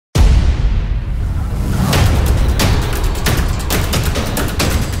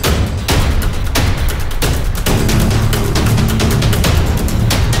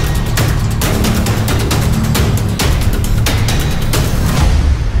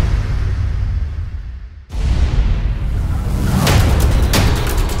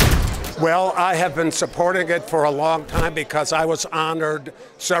Well, I have been supporting it for a long time because I was honored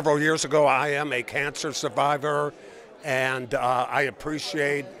several years ago. I am a cancer survivor, and I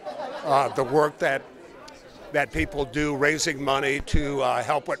appreciate the work that people do raising money to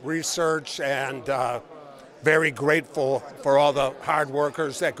help with research, and very grateful for all the hard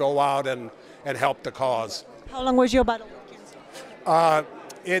workers that go out and help the cause. How long was your battle with cancer?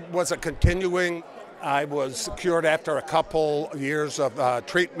 It was a continuing. I was cured after a couple years of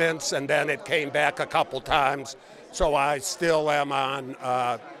treatments, and then it came back a couple times. So I still am on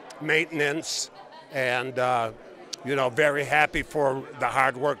maintenance, and very happy for the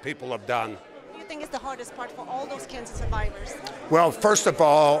hard work people have done. What do you think is the hardest part for all those cancer survivors? Well, first of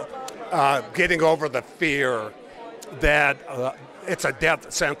all, getting over the fear that it's a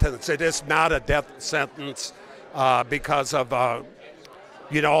death sentence. It is not a death sentence because of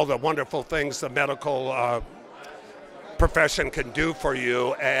all the wonderful things the medical profession can do for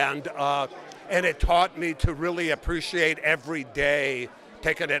you, and it taught me to really appreciate every day,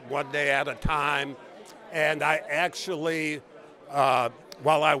 taking it one day at a time. And I actually,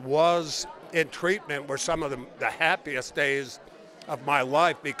 while I was in treatment, were some of the happiest days of my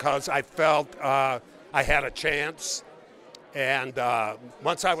life because I felt I had a chance. And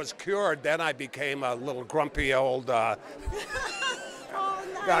once I was cured, then I became a little grumpy old. Oh,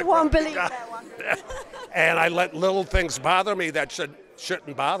 no, I won't believe that one. And I let little things bother me that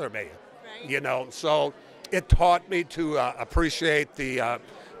shouldn't bother me. Right. So it taught me to appreciate the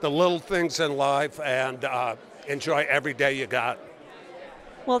little things in life and enjoy every day you got.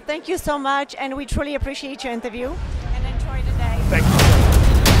 Well, thank you so much, and we truly appreciate your interview and enjoy the day. Thank you.